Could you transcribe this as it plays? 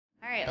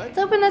right, let's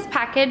open this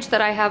package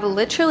that I have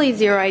literally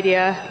zero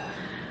idea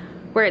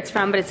where it's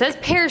from, but it says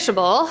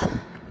perishable.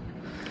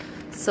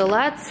 So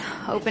let's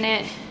open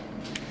it,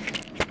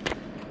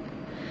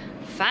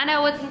 find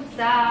out what's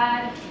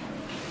inside.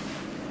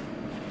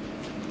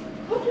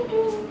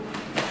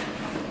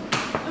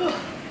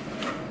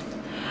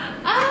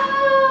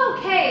 Oh,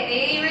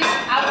 okay, they reached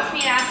out to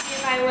me and asked me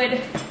if I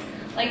would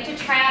like to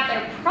try out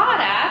their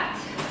product.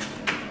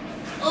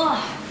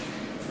 Ugh.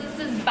 So this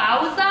is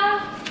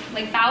bauza,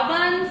 like bao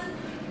buns,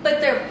 but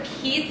they're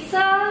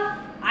pizza.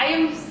 I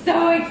am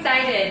so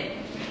excited.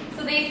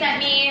 So they sent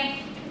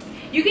me,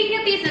 you can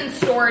get these in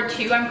store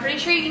too. I'm pretty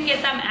sure you can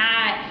get them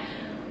at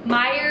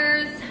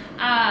Myers.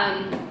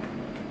 I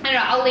don't know,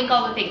 I'll link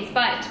all the things,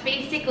 but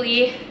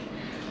basically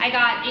I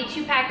got a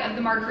 2-pack of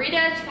the margarita,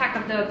 2-pack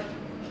of the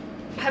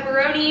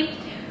pepperoni,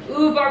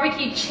 ooh,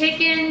 barbecue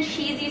chicken,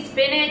 cheesy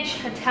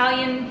spinach,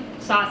 Italian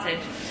sausage.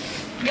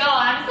 Y'all,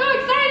 I'm so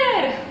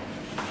excited.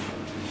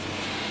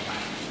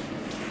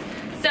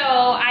 So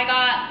I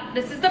got,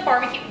 this is the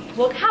barbecue.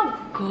 Look how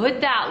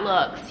good that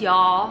looks,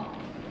 y'all.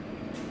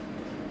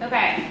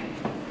 Okay,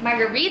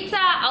 margarita.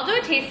 I'll do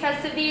a taste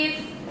test of these.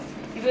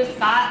 Give it a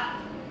spot.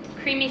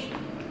 Creamy,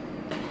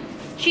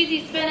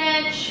 cheesy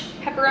spinach,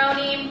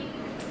 pepperoni,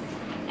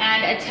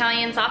 and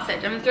Italian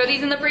sausage. I'm gonna throw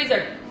these in the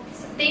freezer.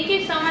 Thank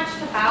you so much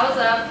to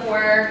Bauza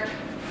for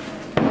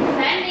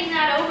sending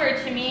that over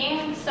to me.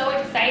 I'm so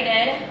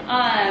excited.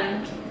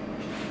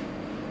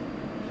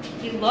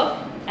 They look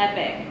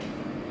epic.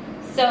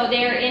 So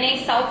they're in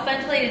a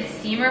self-ventilated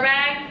steamer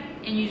bag,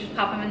 and you just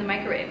pop them in the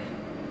microwave.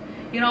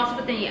 You can also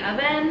put them in the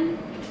oven,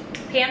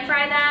 pan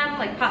fry them,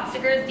 like pot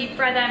stickers, deep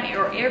fry them,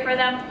 or air fry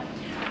them.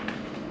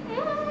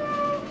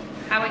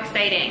 How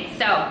exciting.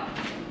 So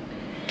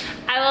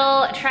I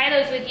will try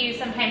those with you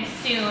sometime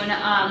soon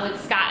with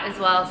Scott as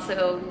well,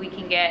 so we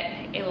can get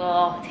a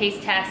little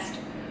taste test,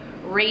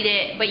 rate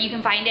it, but you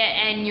can find it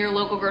in your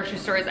local grocery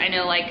stores. I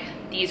know like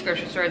these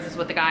grocery stores is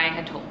what the guy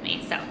had told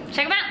me, so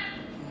check them out.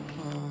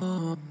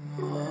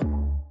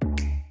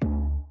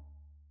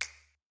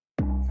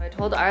 So I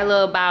told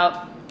Arlo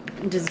about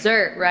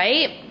dessert,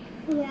 right?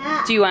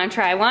 Yeah. Do you want to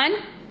try one?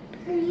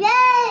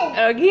 Yay!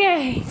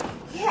 Okay.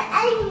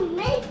 I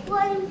make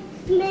one.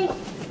 Make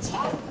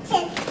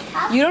chicken.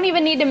 You don't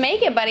even need to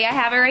make it, buddy. I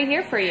have it right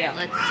here for you.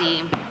 Let's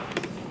see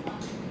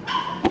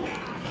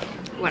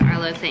what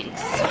Arlo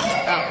thinks.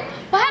 Oh,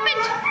 what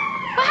happened?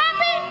 What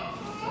happened?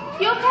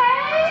 You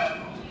okay?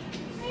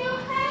 Are you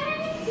okay?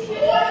 Did you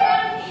hit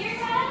your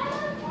head?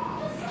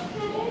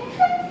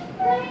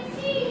 Let me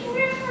see.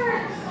 Where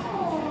hurts?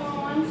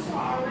 Oh, I'm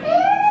sorry.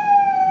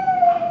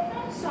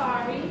 I'm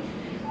sorry.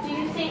 Do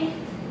you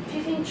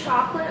think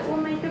chocolate will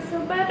make it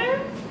feel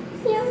better?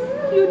 Yeah.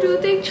 You do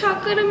think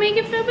chocolate will make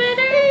it feel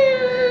better?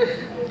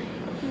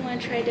 You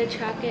want to try the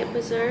chocolate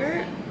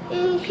dessert?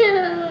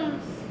 Yeah.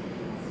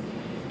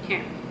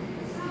 Here.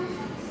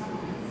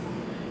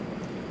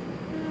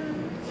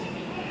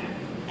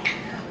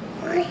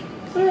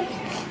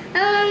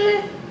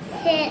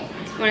 Sit.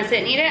 You want to sit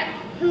and eat it?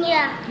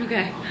 Yeah.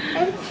 Okay.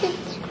 I'm sit.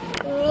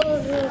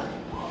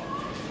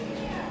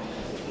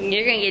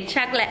 You're going to get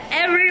chocolate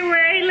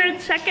everywhere, you little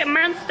chocolate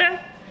monster.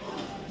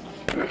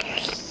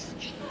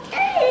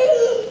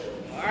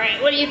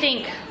 Alright, what do you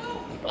think?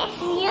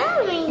 It's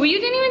yummy. Well, you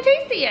didn't even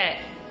taste it yet.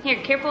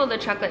 Here, careful of the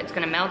chocolate. It's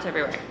going to melt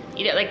everywhere.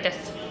 Eat it like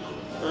this.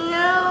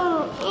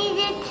 No, eat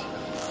it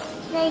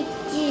like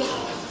this.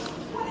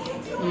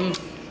 Mm.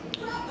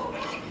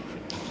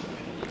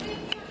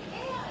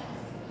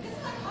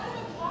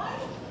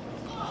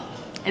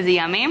 Is it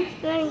yummy?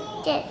 Like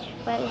this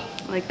one.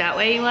 Like that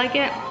way you like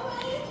it?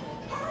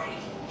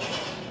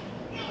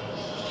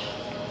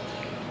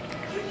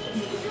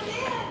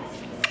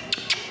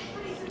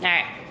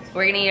 Alright,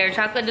 we're gonna eat our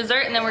chocolate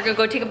dessert and then we're gonna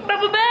go take a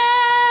bubble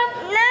bath.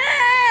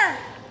 No!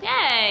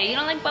 Yay, you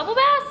don't like bubble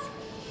baths?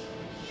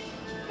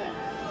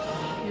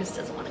 He just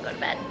doesn't want to go to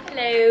bed.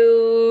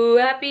 Hello,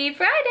 happy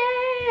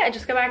Friday. I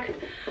just got back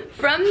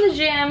from the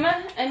gym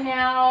and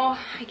now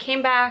I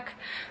came back.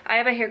 I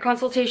have a hair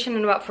consultation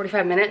in about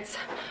 45 minutes,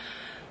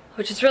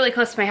 which is really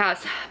close to my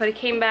house. But I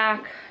came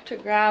back to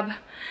grab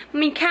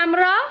my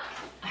camera.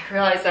 I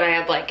realized that I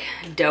had like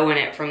dough in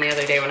it from the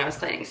other day when I was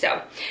cleaning.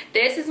 So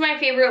this is my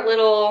favorite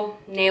little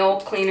nail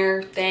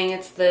cleaner thing.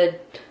 It's the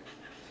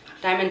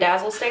Diamond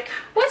Dazzle stick.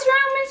 What's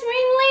wrong, Miss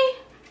Rainley?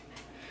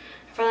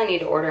 I probably need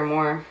to order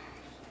more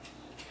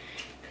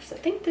because I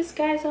think this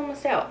guy's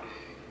almost out.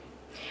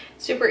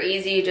 Super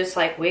easy, just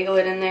like wiggle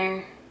it in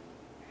there,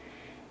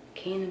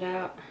 clean it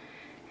out,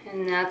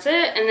 and that's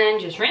it. And then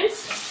just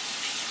rinse.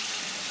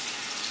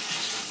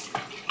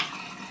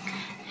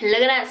 Look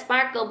at that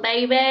sparkle,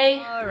 baby.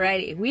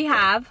 Alrighty, we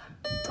have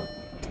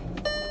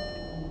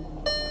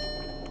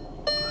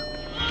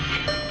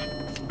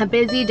a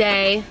busy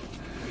day.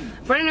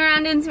 Running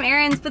around doing some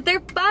errands, but they're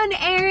fun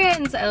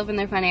errands. I love when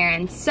they're fun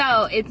errands.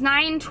 So it's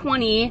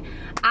 9:20.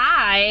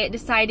 I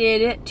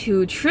decided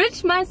to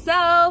treat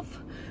myself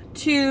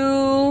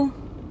to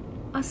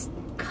a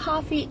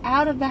coffee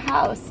out of the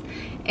house.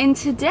 And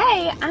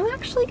today I'm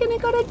actually gonna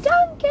go to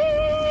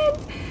Dunkin'.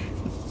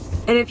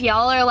 And if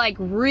y'all are like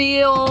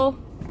real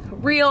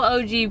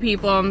OG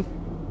people,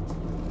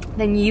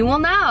 then you will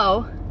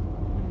know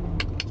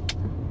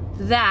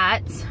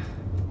that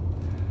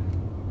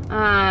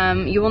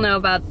you will know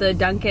about the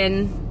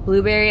Dunkin'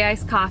 blueberry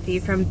iced coffee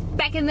from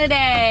back in the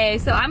day.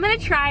 So I'm gonna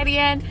try it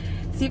again,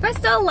 see if I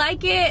still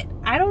like it.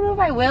 I don't know if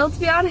I will, to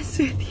be honest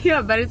with you.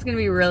 I bet it's gonna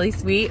be really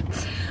sweet.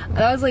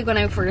 That was like when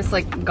I first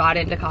like got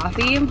into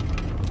coffee.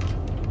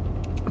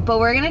 But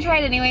we're gonna try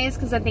it anyways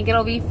because I think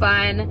it'll be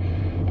fun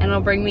and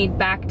it'll bring me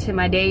back to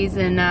my days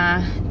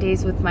and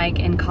days with Mike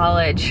in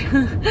college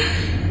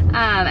and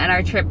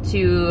our trip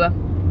to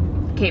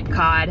Cape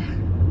Cod.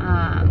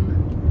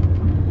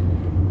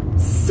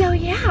 So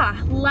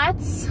yeah,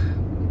 let's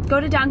go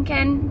to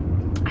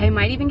Dunkin'. I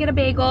might even get a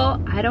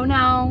bagel. I don't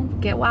know.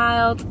 Get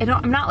wild.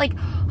 I'm not like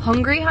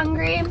hungry, but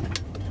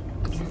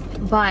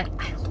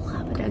I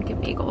love a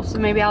Dunkin' bagel. So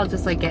maybe I'll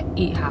just like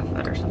eat half of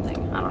it or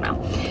something. I don't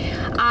know.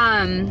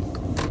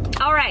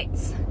 All right,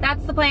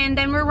 that's the plan.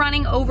 Then we're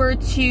running over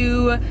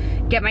to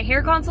get my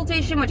hair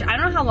consultation, which I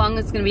don't know how long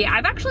it's gonna be.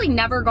 I've actually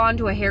never gone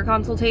to a hair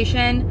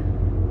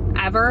consultation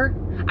ever.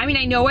 I mean,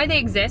 I know why they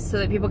exist so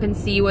that people can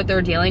see what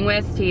they're dealing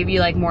with to give you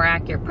like more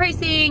accurate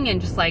pricing and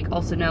just like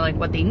also know like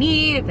what they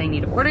need, if they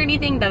need to order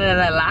anything, da da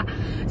da da.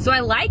 So I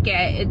like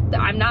it.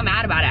 I'm not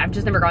mad about it. I've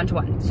just never gone to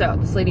one. So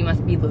this lady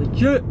must be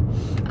legit.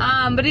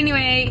 But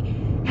anyway,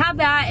 have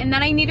that, and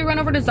then I need to run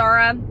over to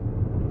Zara.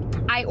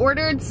 I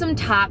ordered some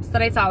tops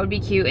that I thought would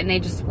be cute and they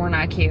just were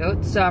not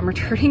cute. So I'm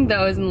returning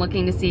those and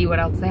looking to see what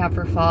else they have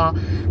for fall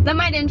that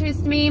might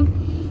interest me.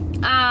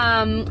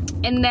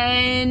 And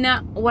then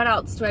what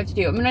else do I have to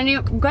do? I'm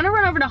gonna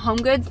run over to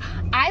Homegoods.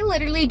 I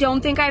literally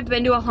don't think I've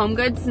been to a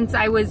Homegoods since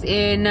I was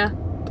in, oh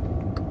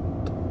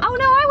no,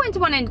 I went to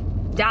one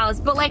in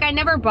Dallas, but like I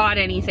never bought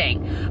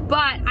anything.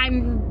 But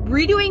I'm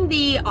redoing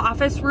the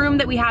office room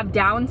that we have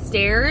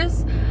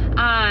downstairs,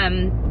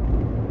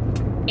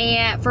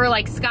 and for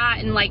like Scott,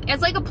 and like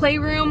it's like a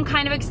playroom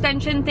kind of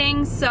extension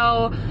thing.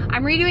 So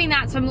I'm redoing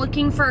that. So I'm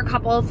looking for a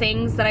couple of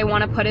things that I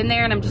want to put in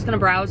there, and I'm just gonna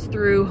browse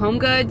through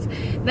Homegoods.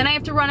 Then I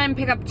have to run and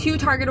pick up 2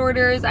 Target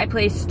orders. I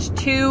placed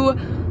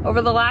 2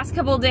 over the last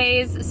couple of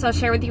days, so I'll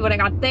share with you what I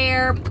got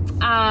there.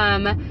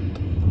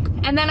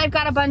 And then I've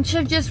got a bunch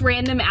of just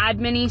random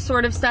admin-y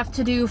sort of stuff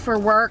to do for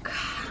work.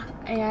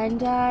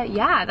 And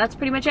yeah, that's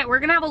pretty much it. We're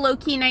gonna have a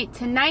low-key night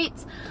tonight.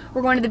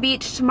 We're going to the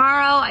beach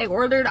tomorrow. I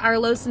ordered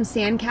Arlo some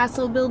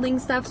sandcastle building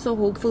stuff, so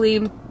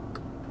hopefully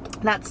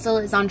that still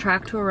is on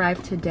track to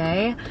arrive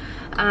today.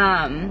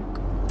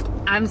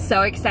 I'm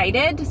so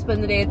excited to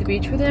spend the day at the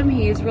beach with him.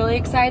 He's really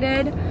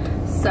excited.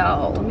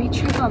 So let me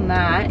check on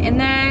that. And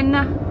then,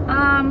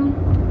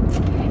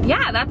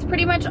 yeah, that's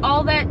pretty much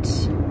all that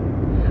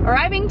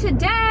arriving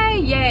today.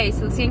 Yay,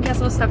 so the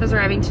sandcastle stuff is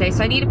arriving today.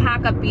 So I need to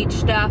pack up beach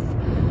stuff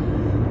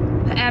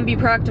and be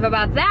proactive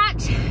about that,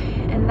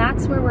 and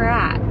that's where we're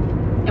at.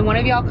 And one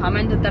of y'all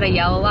commented that I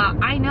yell a lot.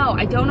 I know,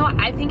 I don't know,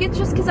 I think it's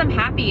just because I'm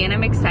happy and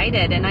I'm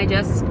excited and I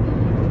just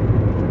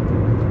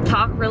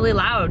talk really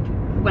loud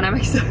when I'm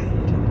excited.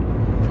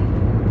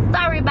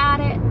 Sorry about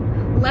it.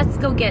 Let's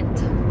go get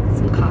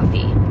some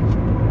coffee.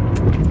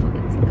 Let's go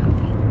get some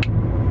coffee.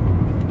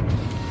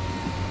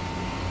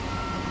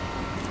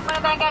 What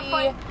did I get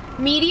for you?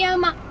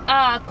 Medium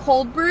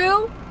cold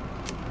brew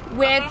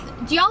with,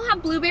 okay. Do y'all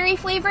have blueberry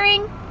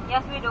flavoring?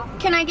 Yes, we do.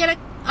 Can I get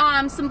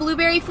some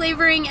blueberry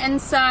flavoring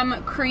and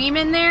some cream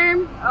in there?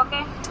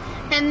 Okay.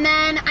 And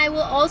then I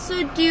will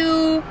also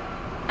do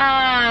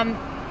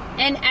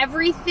an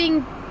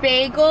everything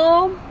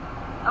bagel.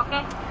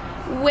 Okay.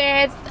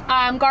 With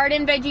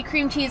garden veggie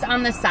cream cheese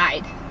on the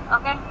side.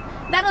 Okay.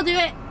 That'll do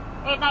it.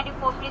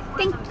 $8.94, please.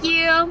 Thank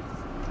you.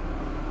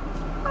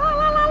 La,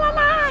 la, la, la,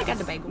 la. I got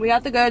the bagel. We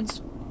got the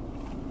goods.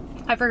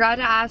 I forgot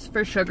to ask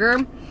for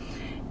sugar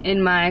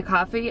in my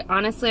coffee.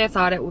 Honestly, I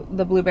thought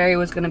the blueberry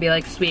was gonna be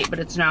like sweet, but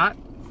it's not.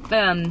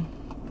 I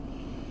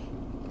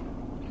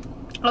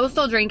will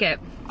still drink it.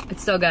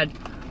 It's still good.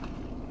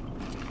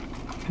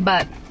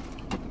 But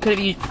could have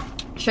used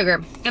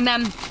sugar. And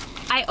then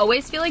I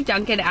always feel like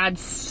Dunkin' adds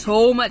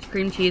so much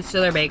cream cheese to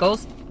their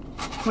bagels,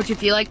 which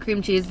if you like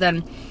cream cheese,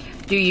 then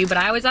do you. But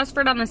I always ask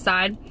for it on the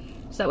side,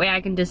 so that way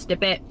I can just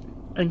dip it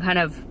and kind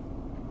of,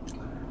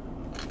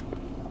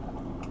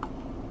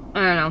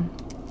 I don't know,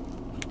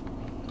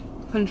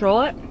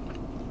 control it.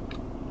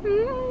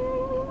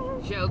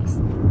 Jokes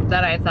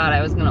that I thought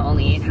I was gonna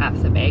only eat half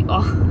the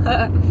bagel.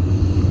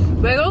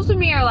 Bagels to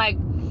me are like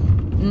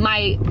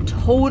my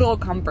total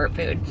comfort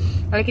food.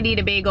 I could eat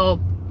a bagel,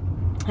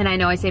 and I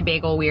know I say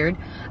bagel weird.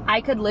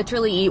 I could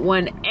literally eat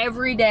one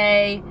every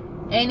day,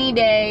 any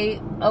day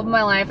of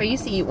my life. I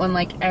used to eat one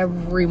like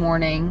every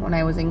morning when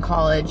I was in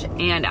college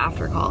and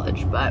after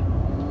college, but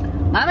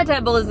my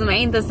metabolism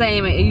ain't the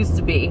same it used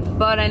to be.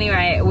 But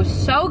anyway, it was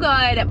so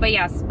good. But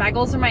yes,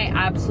 bagels are my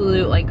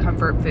absolute like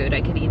comfort food. I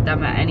could eat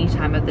them at any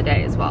time of the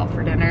day as well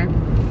for dinner.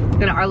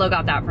 And Arlo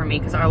got that for me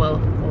because Arlo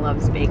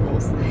loves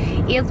bagels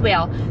as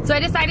well. So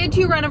I decided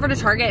to run over to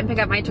Target and pick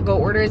up my to-go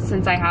orders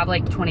since I have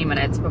like 20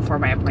 minutes before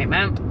my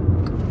appointment.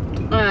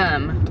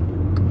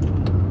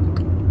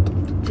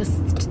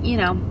 Just, you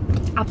know,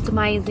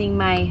 optimizing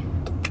my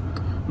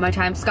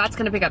time. Scott's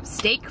gonna pick up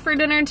steak for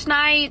dinner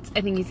tonight.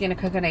 I think he's gonna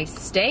cook a nice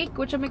steak,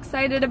 which I'm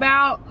excited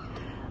about.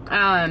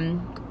 I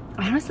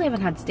honestly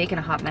haven't had steak in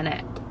a hot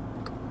minute.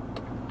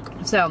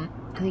 So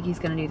I think he's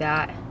gonna do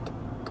that.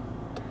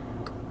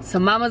 So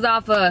Mama's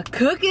off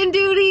cooking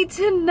duty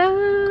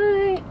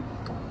tonight.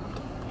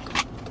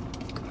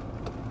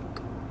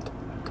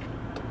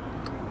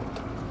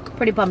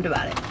 Pretty pumped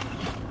about it.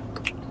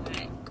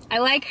 I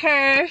like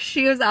her.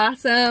 She was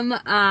awesome.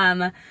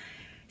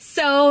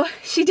 So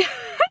she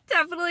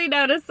definitely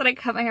noticed that I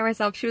cut my hair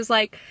myself. She was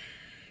like,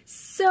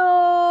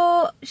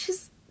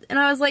 and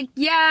I was like,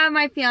 yeah,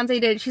 my fiance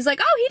did. She's like,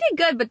 oh, he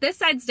did good, but this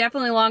side's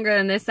definitely longer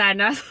than this side.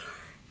 And I was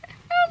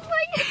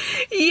like,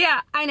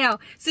 yeah, I know.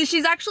 So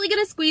she's actually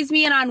gonna squeeze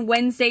me in on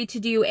Wednesday to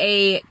do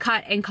a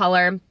cut and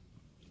color,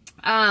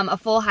 a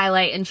full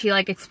highlight. And she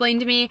like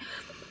explained to me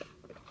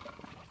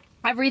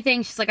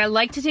everything. She's like, I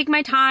like to take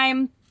my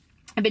time.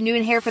 I've been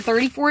doing hair for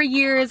 34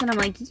 years. And I'm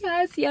like,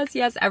 yes, yes,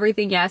 yes,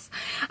 everything, yes.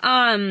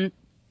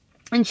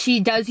 And she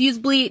does use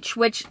bleach,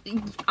 which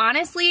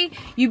honestly,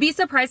 you'd be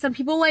surprised. Some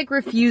people like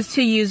refuse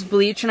to use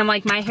bleach. And I'm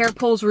like, my hair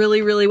pulls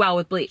really, really well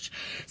with bleach.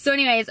 So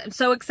anyways, I'm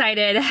so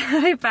excited.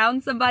 I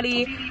found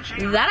somebody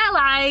that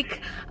I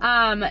like.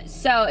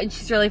 And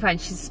she's really fun.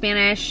 She's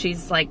Spanish.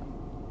 She's like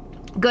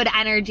good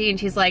energy. And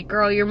she's like,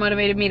 girl, you're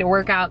motivated me to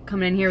work out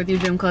coming in here with your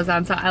gym clothes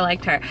on. So I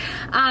liked her.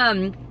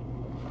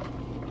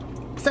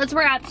 So that's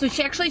where we're at. So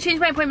she actually changed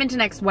my appointment to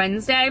next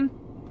Wednesday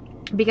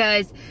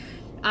because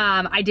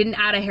I didn't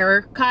add a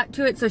haircut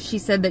to it, so she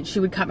said that she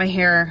would cut my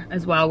hair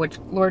as well, which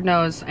Lord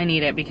knows I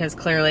need it because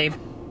clearly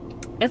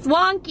it's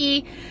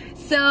wonky.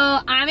 So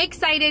I'm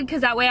excited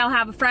because that way I'll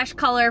have a fresh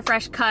color,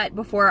 fresh cut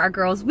before our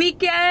girls'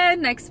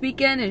 weekend, next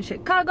weekend in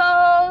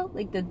Chicago,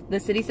 like the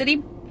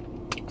city.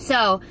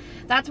 So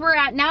that's where we're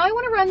at. Now I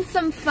want to run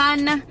some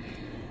fun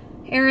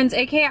errands,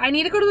 aka I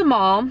need to go to the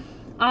mall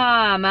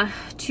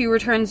to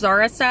return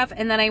Zara stuff,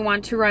 and then I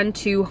want to run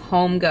to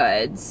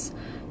Homegoods.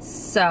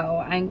 So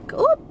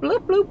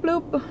bloop, bloop,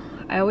 bloop.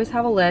 I always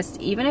have a list.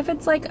 Even if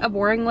it's like a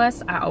boring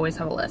list, I always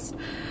have a list.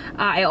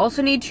 I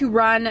also need to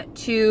run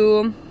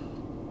to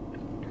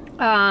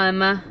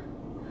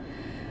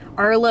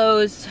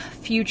Arlo's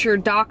future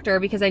doctor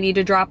because I need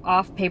to drop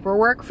off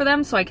paperwork for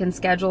them so I can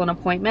schedule an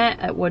appointment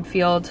at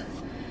Woodfield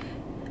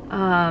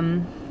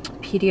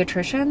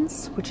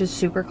Pediatricians, which is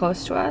super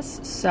close to us.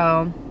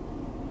 So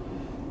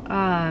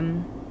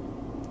I'm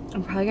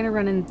probably gonna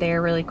run in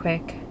there really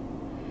quick.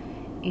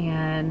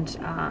 And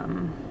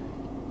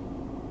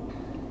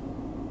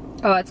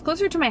oh, it's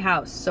closer to my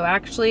house, so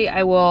actually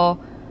I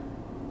will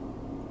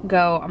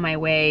go on my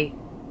way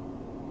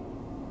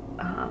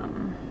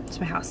to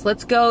my house.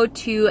 Let's go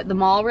to the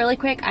mall really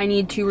quick. I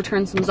need to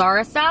return some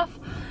Zara stuff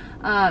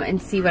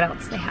and see what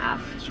else they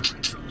have.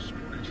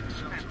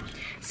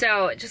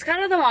 So just got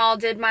out of the mall,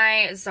 did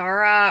my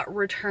Zara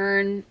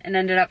return, and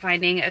ended up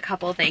finding a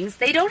couple things.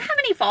 They don't have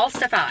any fall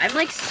stuff out. I'm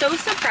like so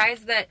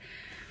surprised that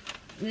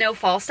no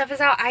fall stuff is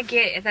out. I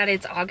get that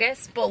it's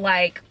August, but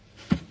like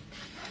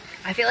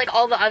I feel like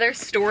all the other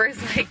stores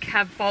like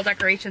have fall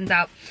decorations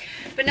out.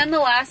 But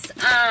nonetheless,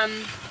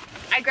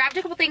 I grabbed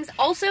a couple things.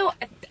 Also,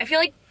 I feel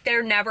like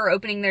they're never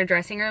opening their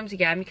dressing rooms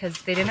again because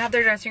they didn't have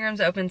their dressing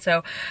rooms open,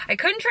 so I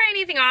couldn't try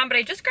anything on, but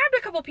I just grabbed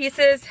a couple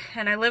pieces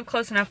and I live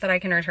close enough that I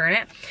can return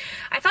it.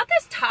 I thought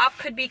this top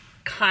could be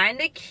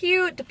kind of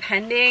cute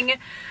depending,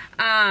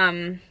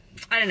 I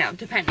don't know,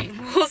 depending.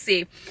 We'll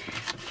see.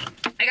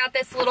 I got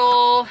this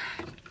little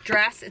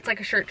dress. It's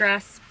like a shirt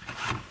dress,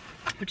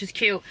 which is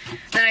cute.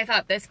 Then I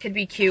thought this could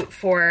be cute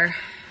for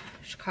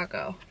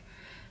Chicago.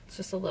 It's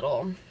just a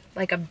little,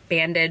 like a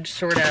bandage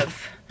sort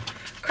of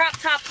crop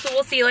top, so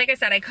we'll see. Like I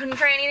said, I couldn't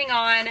try anything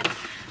on,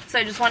 so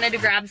I just wanted to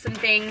grab some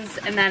things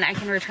and then I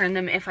can return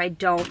them if I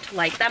don't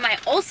like them. I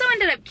also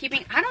ended up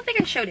keeping, I don't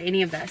think I showed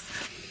any of this.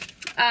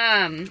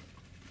 I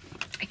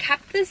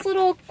kept this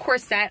little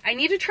corset. I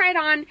need to try it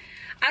on.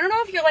 I don't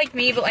know if you're like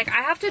me, but like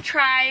I have to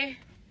try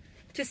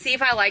to see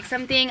if I like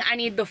something. I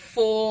need the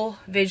full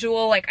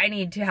visual. Like I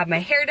need to have my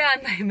hair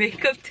done, my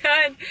makeup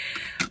done,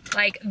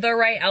 like the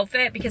right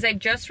outfit, because I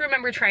just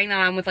remember trying that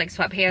on with like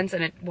sweatpants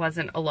and it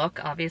wasn't a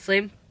look,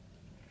 obviously.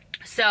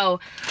 So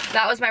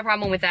that was my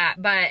problem with that.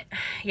 But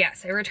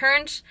yes, I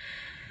returned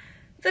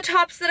the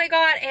tops that I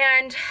got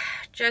and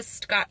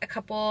just got a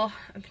couple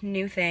of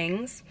new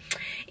things.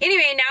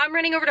 Anyway, now I'm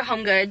running over to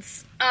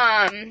Homegoods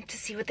to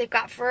see what they've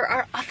got for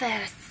our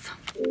office.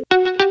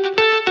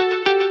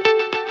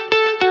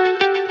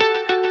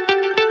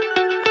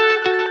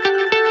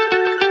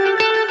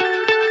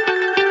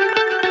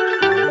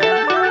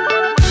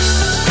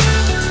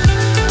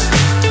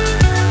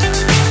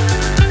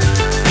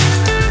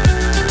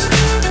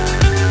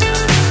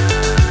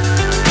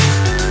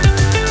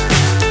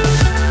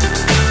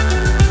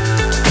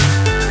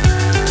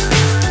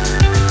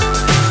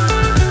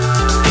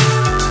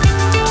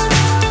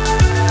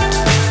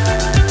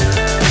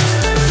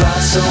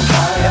 So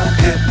high I'm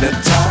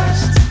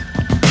hypnotized.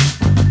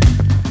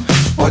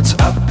 What's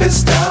up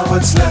is down,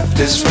 what's left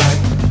is right.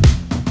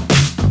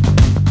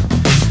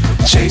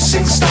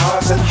 chasing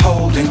stars and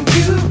holding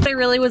you. What I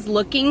really was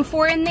looking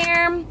for in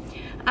there,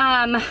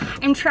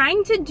 I'm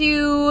trying to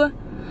do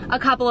a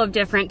couple of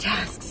different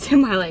tasks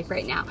in my life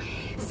right now.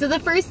 So the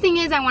first thing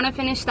is I want to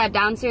finish that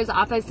downstairs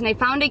office, and I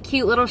found a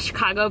cute little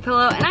Chicago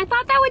pillow, and I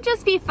thought that would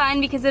just be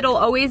fun because it'll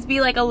always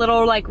be like a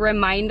little like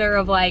reminder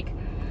of like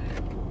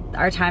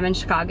our time in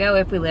Chicago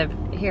if we live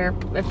here,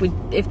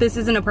 if this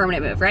isn't a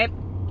permanent move, right?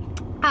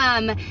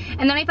 And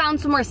then I found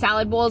some more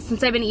salad bowls.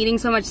 Since I've been eating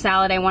so much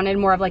salad, I wanted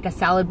more of like a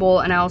salad bowl,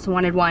 and I also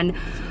wanted one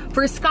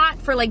for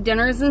Scott for like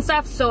dinners and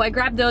stuff. So I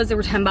grabbed those, they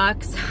were 10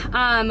 bucks.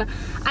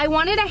 I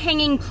wanted a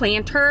hanging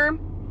planter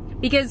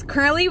because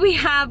currently we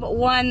have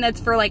one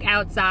that's for like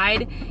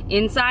outside,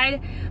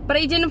 inside, but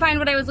I didn't find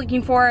what I was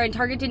looking for, and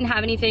Target didn't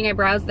have anything. I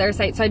browsed their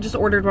site, so I just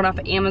ordered one off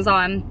of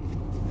Amazon.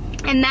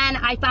 And then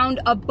I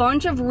found a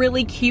bunch of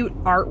really cute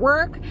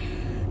artwork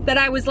that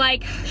I was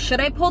like, should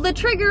I pull the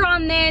trigger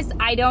on this?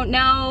 I don't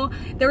know.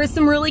 There was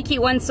some really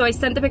cute ones, so I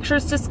sent the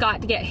pictures to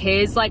Scott to get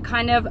his like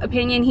kind of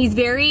opinion. He's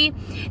very,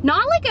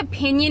 not like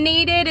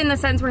opinionated in the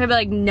sense where he'll be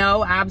like,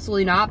 no,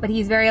 absolutely not, but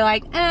he's very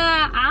like,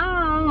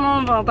 I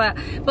don't know about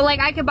that. But like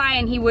I could buy it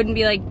and he wouldn't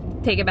be like,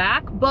 take it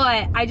back.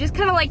 But I just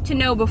kind of like to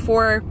know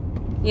before,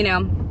 you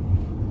know,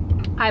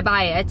 I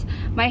buy it.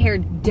 My hair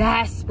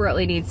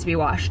desperately needs to be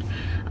washed.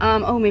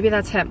 Oh, maybe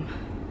that's him.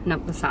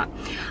 Nope, that's not.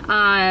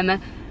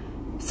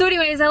 So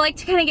anyways, I like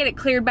to kind of get it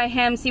cleared by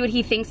him, see what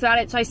he thinks about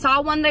it. So I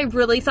saw one that I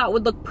really thought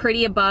would look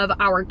pretty above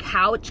our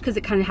couch because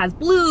it kind of has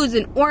blues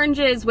and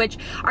oranges, which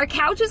our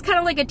couch is kind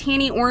of like a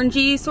tanny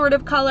orangey sort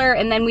of color,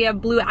 and then we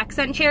have blue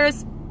accent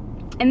chairs.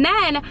 And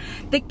then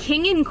the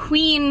king and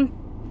queen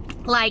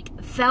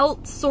like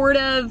felt sort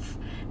of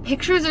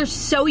pictures are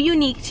so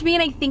unique to me,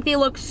 and I think they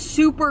look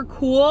super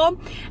cool.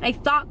 And I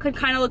thought could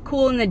kind of look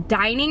cool in the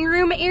dining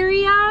room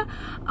area,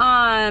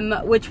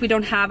 which we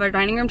don't have our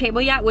dining room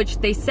table yet, which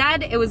they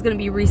said it was going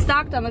to be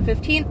restocked on the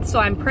 15th. So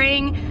I'm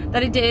praying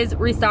that it is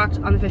restocked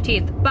on the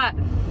 15th. But,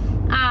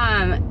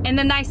 and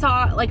then I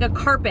saw like a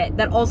carpet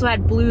that also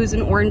had blues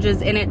and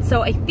oranges in it.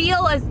 So I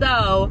feel as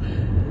though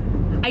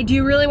I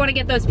do really want to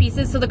get those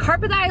pieces. So the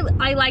carpet that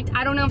I liked,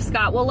 I don't know if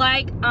Scott will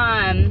like,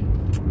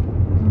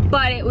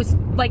 but it was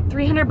like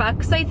 300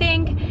 bucks, I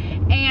think.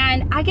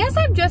 And I guess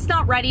I'm just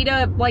not ready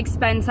to like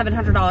spend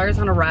 $700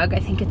 on a rug. I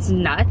think it's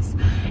nuts.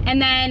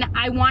 And then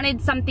I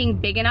wanted something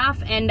big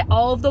enough, and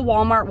all of the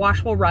Walmart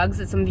washable rugs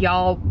that some of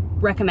y'all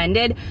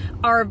recommended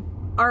are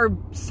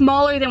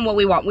smaller than what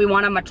we want. We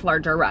want a much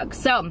larger rug.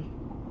 So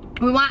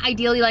we want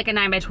ideally like a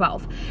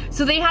 9x12.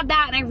 So they had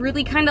that, and I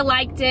really kind of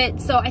liked it.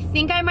 So I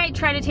think I might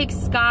try to take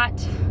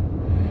Scott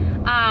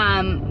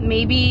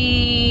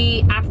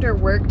maybe after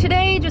work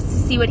today just to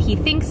see what he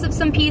thinks of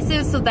some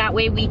pieces, so that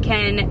way we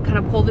can kind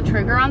of pull the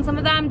trigger on some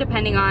of them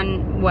depending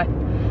on what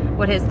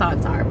his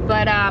thoughts are.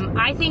 But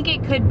I think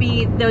it could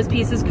be, those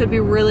pieces could be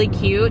really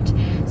cute.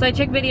 So I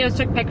took videos,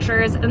 took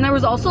pictures, and there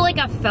was also like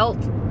a felt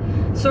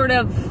sort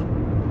of,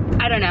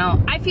 I don't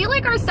know, I feel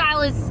like our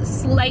style is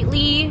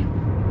slightly, I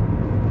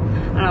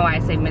don't know why I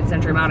say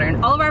mid-century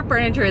modern. All of our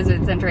furniture is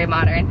mid-century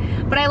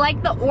modern, but I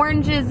like the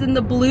oranges and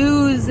the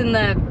blues and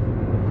the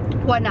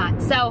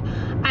whatnot. So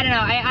I don't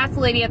know, I asked the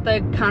lady at the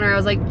counter, I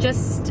was like,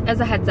 just as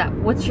a heads up,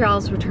 what's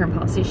y'all's return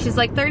policy? She's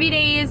like 30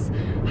 days,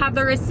 have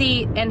the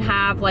receipt, and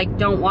have like,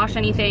 don't wash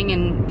anything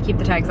and keep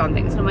the tags on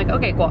things. And I'm like,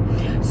 okay, cool.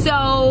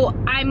 So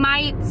I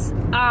might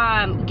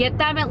get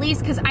them at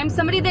least, because I'm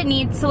somebody that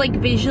needs to like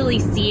visually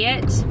see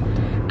it.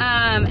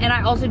 And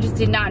I also just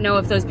did not know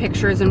if those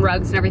pictures and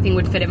rugs and everything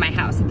would fit in my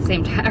house at the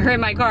same time, or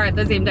in my car at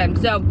the same time.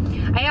 So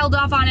I held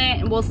off on it,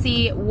 and we'll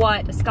see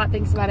what Scott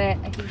thinks about it.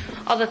 I think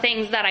all the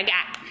things that I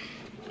got.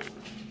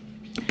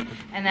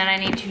 And then I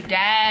need to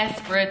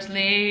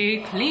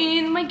desperately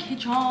clean my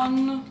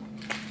kitchen.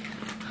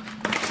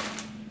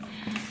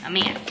 A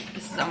mess.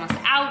 This is almost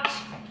out,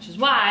 which is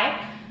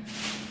why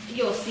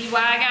you'll see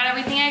why I got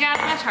everything I got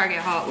in my Target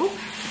haul. Oop.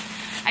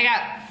 I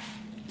got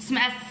some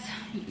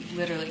you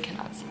literally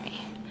cannot see me.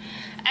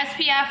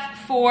 SPF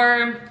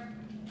for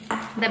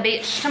the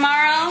beach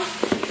tomorrow.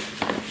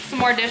 Some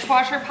more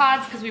dishwasher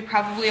pods, because we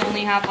probably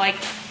only have like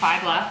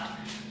 5 left.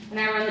 And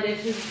I run the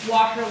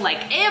dishwasher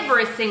like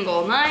every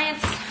single night.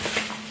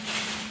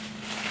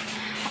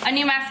 A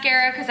new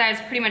mascara, because I was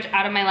pretty much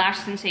out of my lash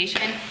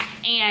sensation,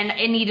 and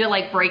I need to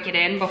like break it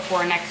in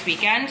before next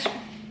weekend.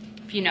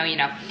 If you know, you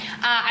know.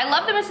 I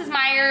love the Mrs.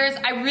 Meyer's.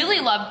 I really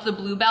loved the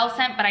Bluebell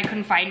scent, but I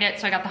couldn't find it,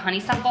 so I got the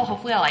honeysuckle.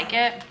 Hopefully I like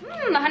it.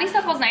 The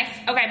honeysuckle's nice.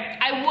 Okay,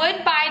 I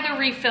would buy the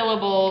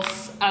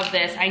refillables of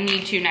this. I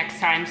need to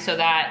next time, so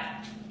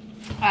that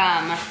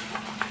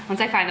once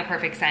I find the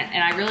perfect scent.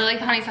 And I really like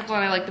the honeysuckle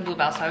and I like the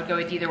Bluebell, so I would go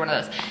with either one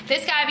of those.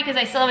 This guy, because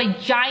I still have a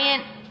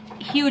giant,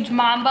 huge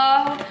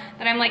Mamba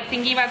that I'm like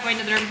thinking about going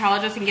to the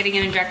dermatologist and getting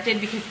it injected,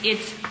 because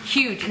it's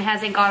huge and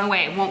hasn't gone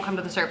away. It won't come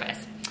to the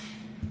surface.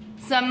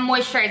 Some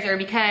moisturizer,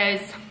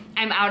 because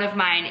I'm out of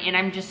mine and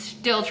I'm just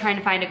still trying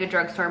to find a good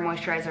drugstore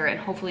moisturizer, and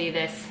hopefully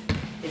this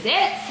is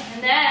it.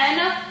 And then,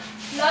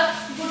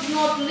 last but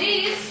not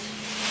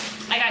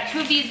least, I got 2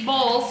 of these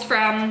bowls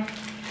from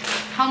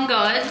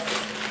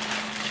HomeGoods.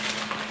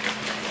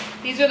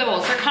 These are the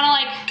bowls. They're kind of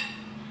like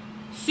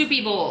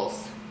soupy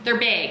bowls. They're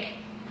big.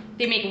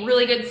 They make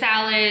really good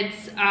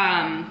salads.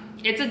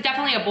 It's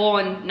definitely a bowl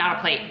and not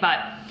a plate, but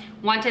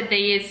wanted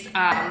these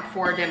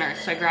for dinner,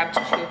 so I grabbed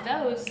 2 of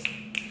those.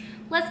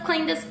 Let's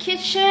clean this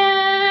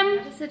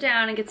kitchen. Just sit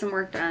down and get some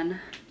work done.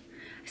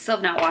 I still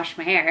have not washed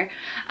my hair.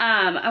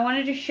 I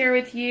wanted to share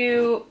with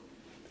you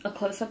a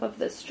close-up of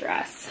this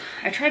dress.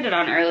 I tried it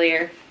on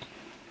earlier.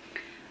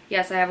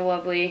 Yes, I have a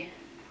lovely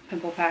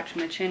pimple patch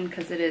on my chin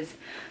because it is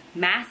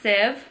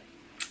massive.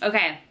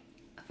 Okay,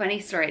 funny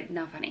story.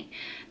 Not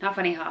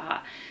funny,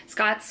 haha.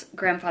 Scott's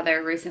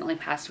grandfather recently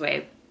passed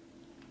away.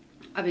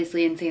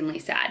 Obviously insanely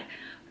sad.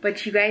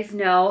 But you guys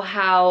know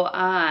how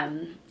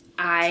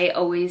I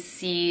always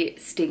see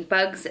stink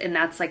bugs, and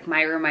that's like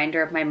my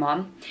reminder of my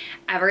mom.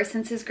 Ever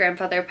since his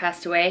grandfather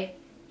passed away,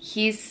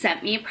 he's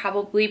sent me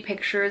probably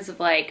pictures of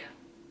like,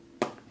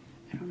 I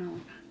don't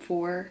know,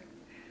 4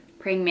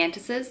 praying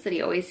mantises that he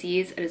always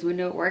sees at his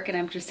window at work, and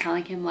I'm just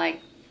telling him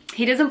like,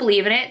 he doesn't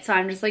believe in it, so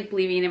I'm just like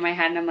believing in my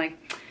head, and I'm like,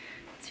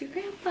 it's your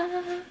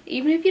grandpa.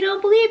 Even if you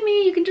don't believe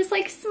me, you can just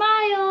like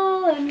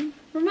smile and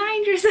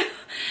remind yourself.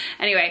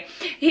 Anyway,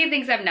 he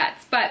thinks I'm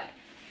nuts, but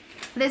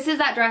this is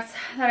that dress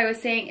that I was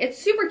saying. It's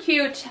super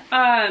cute.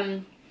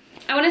 I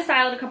want to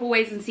style it a couple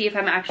ways and see if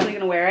I'm actually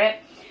gonna wear it.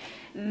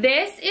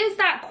 This is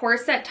that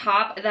corset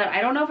top that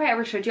I don't know if I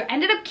ever showed you. I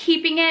ended up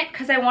keeping it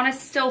because I want to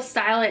still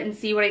style it and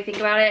see what I think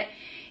about it.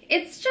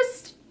 It's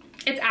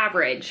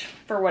average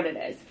for what it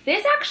is.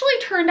 This actually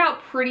turned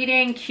out pretty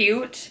dang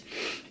cute.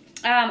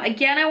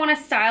 Again, I want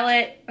to style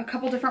it a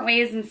couple different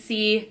ways and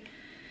see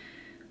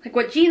like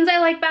what jeans I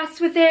like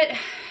best with it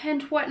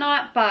and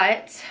whatnot,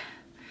 but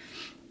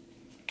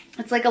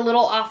it's like a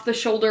little off the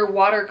shoulder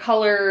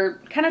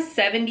watercolor kind of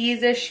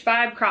 70s-ish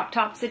vibe crop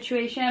top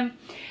situation,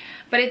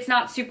 but it's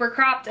not super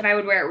cropped, and I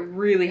would wear it with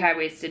really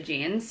high-waisted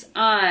jeans.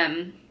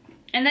 And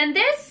then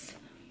this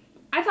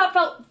I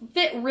thought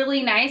fit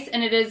really nice,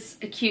 and it is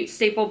a cute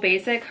staple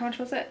basic. How much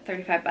was it?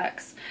 35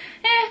 bucks.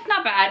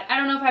 Not bad. I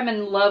don't know if I'm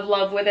in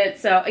love with it.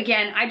 So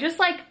again, I just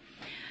like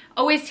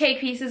always take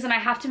pieces and I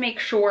have to make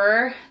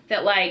sure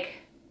that like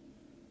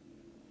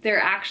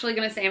they're actually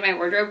gonna stay in my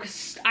wardrobe,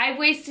 because I've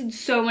wasted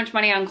so much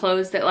money on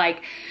clothes that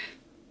like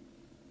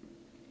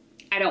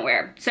I don't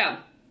wear. So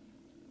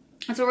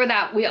that's over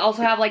that. We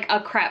also have like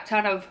a crap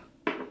ton of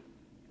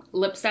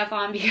lip stuff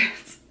on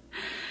because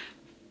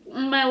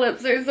my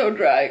lips are so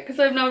dry because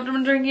I've not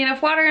been drinking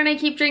enough water, and I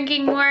keep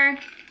drinking more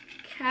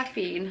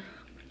caffeine.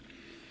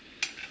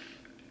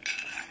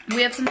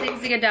 We have some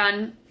things to get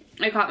done.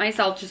 I caught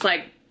myself just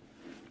like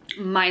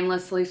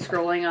mindlessly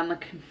scrolling on the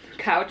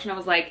couch, and I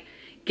was like,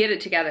 get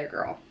it together,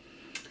 girl.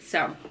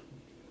 So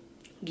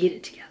get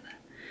it together.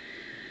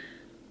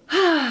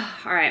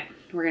 All right,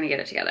 we're gonna get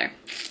it together.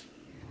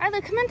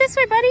 Arlo, come on this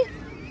way, buddy.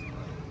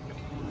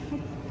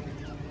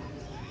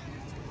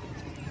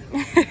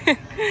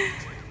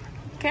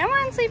 Come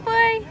on, sweet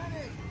boy.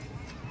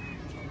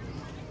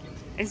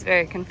 He's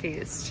very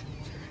confused.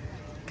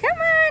 Come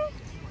on.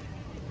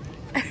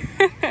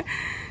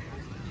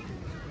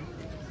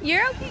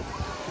 You're okay.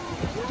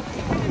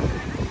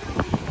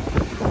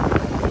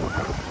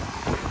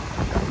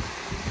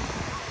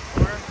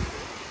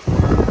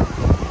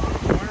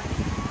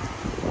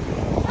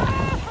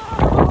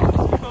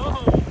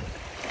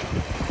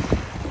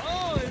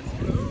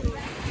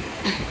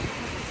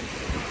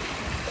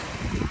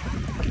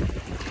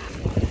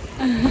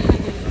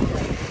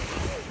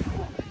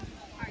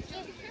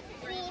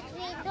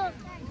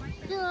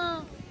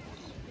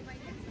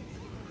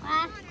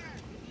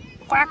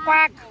 Quack,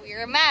 quack. Oh,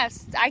 you're a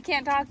mess. I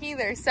can't talk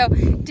either. So,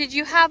 did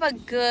you have a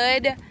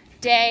good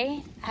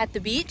day at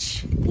the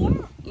beach?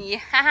 Yeah.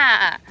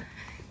 Yeah.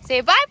 Say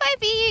bye-bye,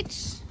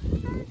 beach.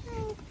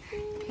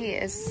 He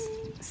is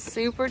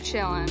super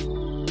chilling.